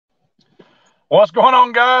What's going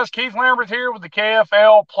on, guys? Keith Lambert here with the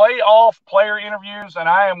KFL Playoff Player Interviews, and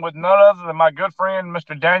I am with none other than my good friend,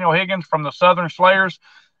 Mr. Daniel Higgins from the Southern Slayers.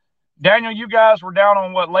 Daniel, you guys were down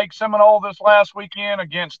on Lake Seminole this last weekend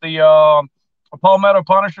against the Palmetto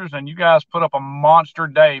Punishers, and you guys put up a monster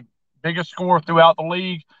day, biggest score throughout the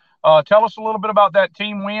league. Tell us a little bit about that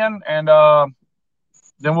team win, and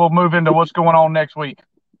then we'll move into what's going on next week.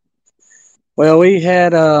 Well, we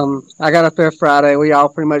had I got up there Friday. We all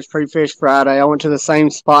pretty much pre-fished Friday. I went to the same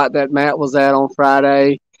spot that Matt was at on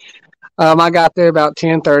Friday. I got there about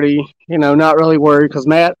 10:30. Not really worried because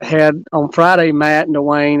Matt had on Friday. Matt and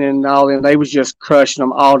Dwayne and all them, they was just crushing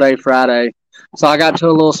them all day Friday. So I got to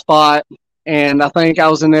a little spot, and I think I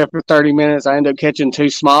was in there for 30 minutes. I ended up catching two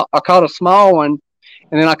small. I caught a small one,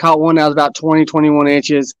 and then I caught one that was about 20, 21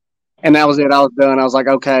 inches. And that was it. I was done. I was like,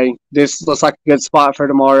 okay, this looks like a good spot for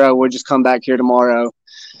tomorrow. We'll just come back here tomorrow.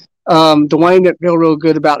 Dwayne didn't feel real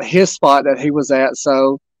good about his spot that he was at.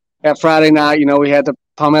 So at Friday night, we had the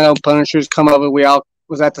Palmetto Punishers come over. We all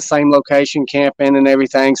was at the same location, camping and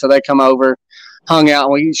everything. So they come over, hung out,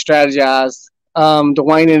 and we strategized.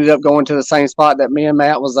 Dwayne ended up going to the same spot that me and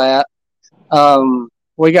Matt was at.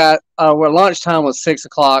 We got where lunchtime was 6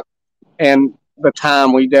 o'clock, and the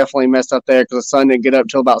time we definitely messed up there because the sun didn't get up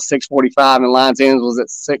till about 6:45 and Lions Ends was at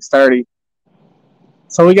 6:30.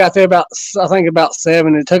 So we got there about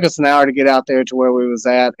 7. It took us an hour to get out there to where we was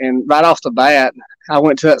at. And right off the bat, I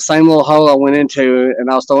went to that same little hole I went into, and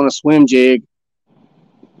I was throwing a swim jig,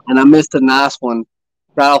 and I missed a nice one.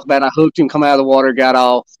 Right off the bat, I hooked him, come out of the water, got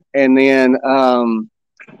off, and then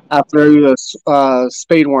I threw the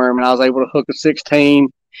speed worm, and I was able to hook a 16.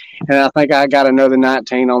 And I think I got another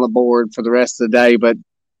 19 on the board for the rest of the day. But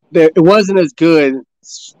it wasn't as good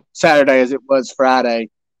Saturday as it was Friday,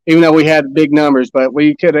 even though we had big numbers. But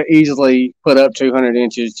we could have easily put up 200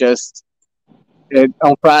 inches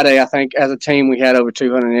on Friday. I think as a team we had over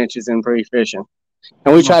 200 inches in pre-fishing.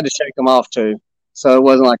 And we tried to shake them off too. So it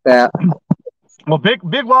wasn't like that. Well, big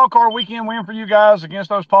wild card weekend win for you guys against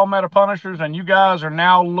those Palmetto Punishers. And you guys are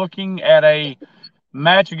now looking at a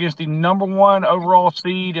match against the number 1 overall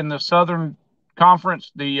seed in the Southern Conference,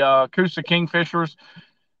 the Coosa Kingfishers,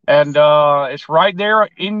 and it's right there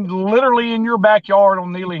literally in your backyard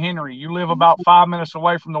on Neely Henry. You live about 5 minutes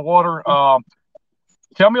away from the water.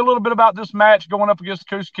 Tell me a little bit about this match going up against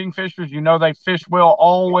the Coosa Kingfishers. They fish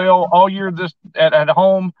all year at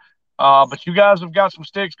home, but you guys have got some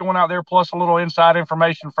sticks going out there, plus a little inside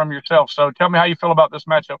information from yourself. So tell me how you feel about this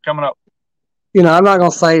matchup coming up. I'm not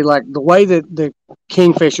going to say like the way that the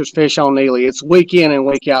Kingfishers fish on Neely, it's week in and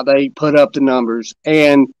week out. They put up the numbers.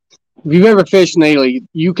 And if you've ever fished Neely,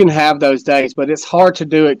 you can have those days, but it's hard to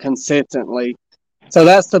do it consistently. So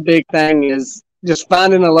that's the big thing is just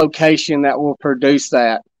finding a location that will produce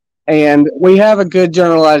that. And we have a good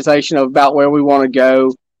generalization of about where we want to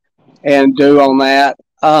go and do on that.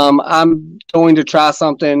 I'm going to try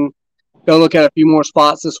something, go look at a few more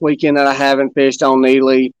spots this weekend that I haven't fished on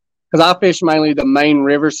Neely. Because I fish mainly the main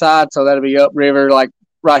river side, so that'll be upriver, like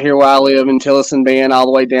right here where I live in Tillison Bend, all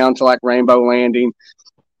the way down to like Rainbow Landing,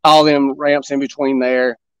 all them ramps in between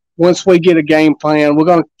there. Once we get a game plan, we're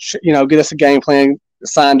going to, get us a game plan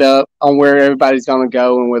signed up on where everybody's going to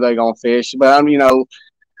go and where they're going to fish. But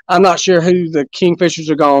I'm not sure who the Kingfishers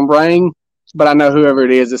are going to bring, but I know whoever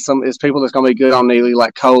it is people that's going to be good on Neely,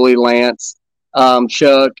 like Coley, Lance,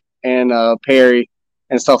 Chuck, and Perry,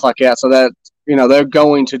 and stuff like that. So that. They're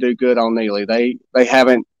going to do good on Neely. They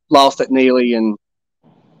haven't lost at Neely, and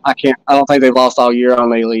I don't think they've lost all year on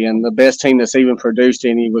Neely. And the best team that's even produced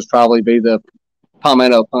any was probably be the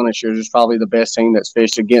Palmetto Punishers. Is probably the best team that's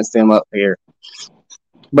fished against them up here.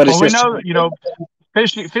 But we know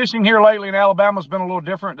fishing here lately in Alabama has been a little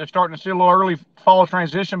different. They're starting to see a little early fall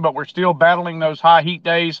transition, but we're still battling those high heat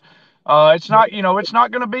days. It's not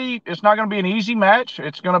going to be an easy match.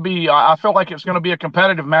 It's going to be. I feel like it's going to be a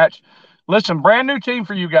competitive match. Listen, brand new team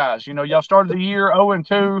for you guys. Y'all started the year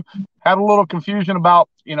 0-2, had a little confusion about,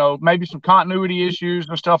 maybe some continuity issues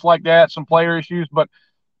and stuff like that, some player issues. But,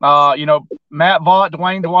 Matt Vaught,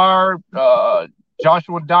 Dwayne Dwyer,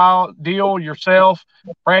 Joshua Deal, yourself,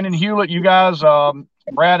 Brandon Hewlett, you guys,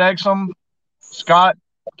 Brad Exum, Scott,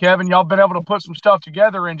 Kevin, y'all been able to put some stuff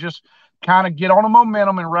together and just kind of get on a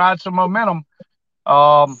momentum and ride some momentum.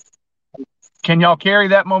 Can y'all carry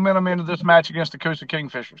that momentum into this match against the Coosa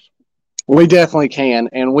Kingfishers? We definitely can,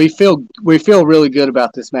 and we feel really good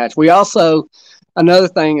about this match. We also, another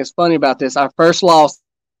thing is funny about this, our first loss.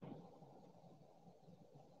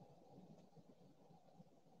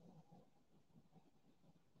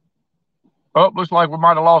 Oh, looks like we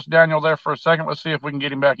might have lost Daniel there for a second. Let's see if we can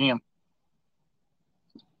get him back in.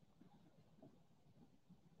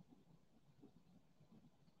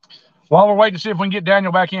 While we're waiting to see if we can get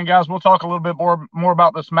Daniel back in, guys, we'll talk a little bit more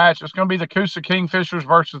about this match. It's going to be the Coosa Kingfishers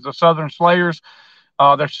versus the Southern Slayers.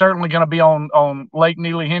 They're certainly going to be on Lake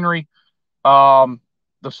Neely Henry. The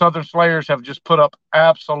Southern Slayers have just put up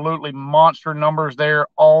absolutely monster numbers there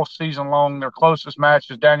all season long. Their closest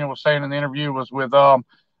match, as Daniel was saying in the interview, was with the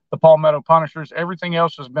Palmetto Punishers. Everything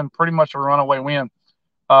else has been pretty much a runaway win.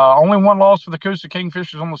 Only one loss for the Coosa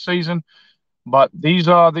Kingfishers on the season, but these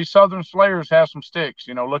Southern Slayers have some sticks.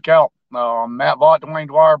 Look out. Matt Vaught, Dwayne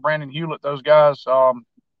Dwyer, Brandon Hewlett, those guys.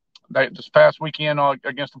 This past weekend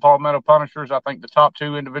against the Palmetto Punishers, I think the top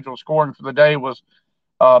two individual scoring for the day was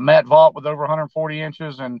Matt Vaught with over 140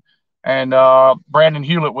 inches and Brandon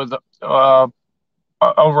Hewlett with over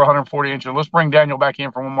 140 inches. Let's bring Daniel back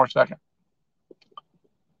in for one more second.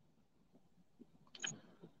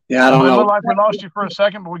 Yeah, I don't know. It looked like we lost you for a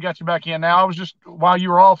second, but we got you back in now. While you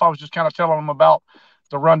were off, I was just kind of telling them about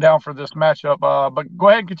the rundown for this matchup. But go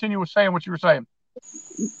ahead and continue with saying what you were saying.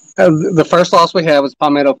 The first loss we had was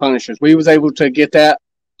Palmetto Punishers. We was able to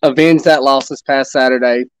avenge that loss this past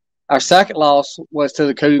Saturday. Our second loss was to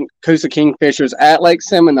the Coosa Kingfishers at Lake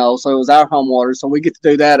Seminole, so it was our home water. So we get to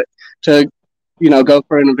do that to, go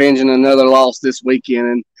for an avenging another loss this weekend.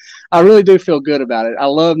 And I really do feel good about it. I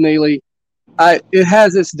love Neely. It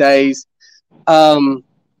has its days.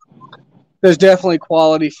 There's definitely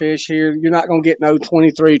quality fish here. You're not going to get no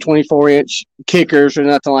 23, 24-inch kickers or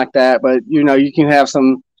nothing like that, but, you can have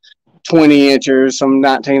some 20-inchers, some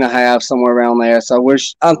 19.5, somewhere around there. So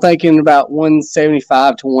I'm thinking about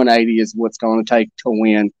 175 to 180 is what's going to take to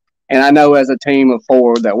win. And I know as a team of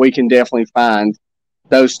four that we can definitely find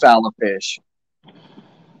those style of fish.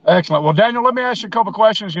 Excellent. Well, Daniel, let me ask you a couple of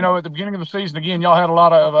questions. At the beginning of the season, again, y'all had a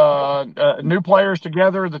lot of new players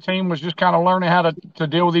together. The team was just kind of learning how to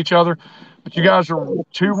deal with each other. But you guys are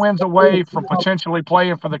 2 wins away from potentially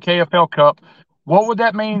playing for the KFL Cup. What would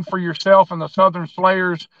that mean for yourself and the Southern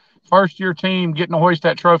Slayers first-year team getting to hoist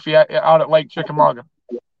that trophy out at Lake Chickamauga?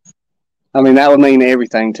 I mean, that would mean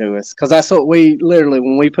everything to us because that's what we literally,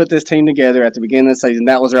 when we put this team together at the beginning of the season,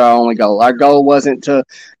 that was our only goal. Our goal wasn't to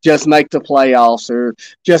just make the playoffs or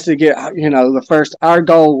just to get, the first. Our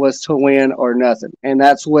goal was to win or nothing. And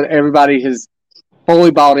that's what everybody has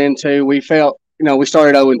fully bought into. We felt, we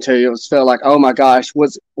started 0-2. It felt like, oh my gosh,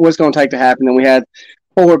 what's going to take to happen? And we had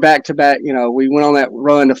 4 back-to-back. We went on that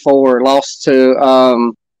run to 4, lost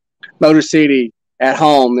to Motor City at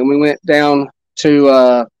home. Then we went down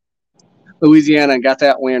to Louisiana and got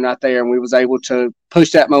that win right there, and we was able to push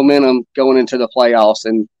that momentum going into the playoffs,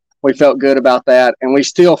 and we felt good about that, and we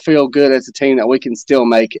still feel good as a team that we can still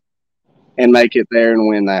make it there and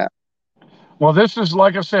win that. Well, this is,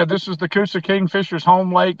 like I said, this is the Coosa Kingfishers'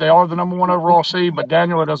 home lake. They are the number 1 overall seed, but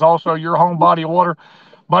Daniel, it is also your home body of water.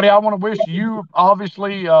 Buddy, I want to wish you,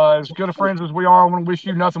 obviously, as good of friends as we are, I want to wish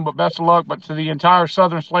you nothing but best of luck. But to the entire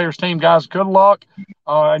Southern Slayers team, guys, good luck.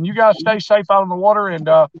 And you guys stay safe out on the water, and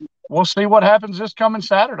we'll see what happens this coming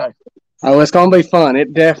Saturday. Oh, it's going to be fun.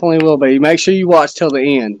 It definitely will be. Make sure you watch till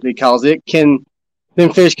the end because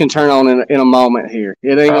them fish can turn on in a moment here.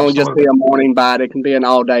 It ain't going to just be a morning bite. It can be an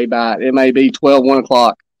all-day bite. It may be 12, 1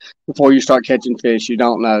 o'clock before you start catching fish. You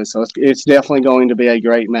don't know. So it's definitely going to be a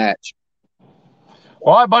great match.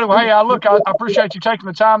 All right, buddy. Well, hey, I appreciate you taking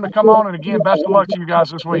the time to come on. And, again, best of luck to you guys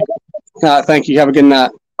this week. All right, thank you. Have a good night.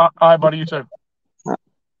 All right, buddy. You too.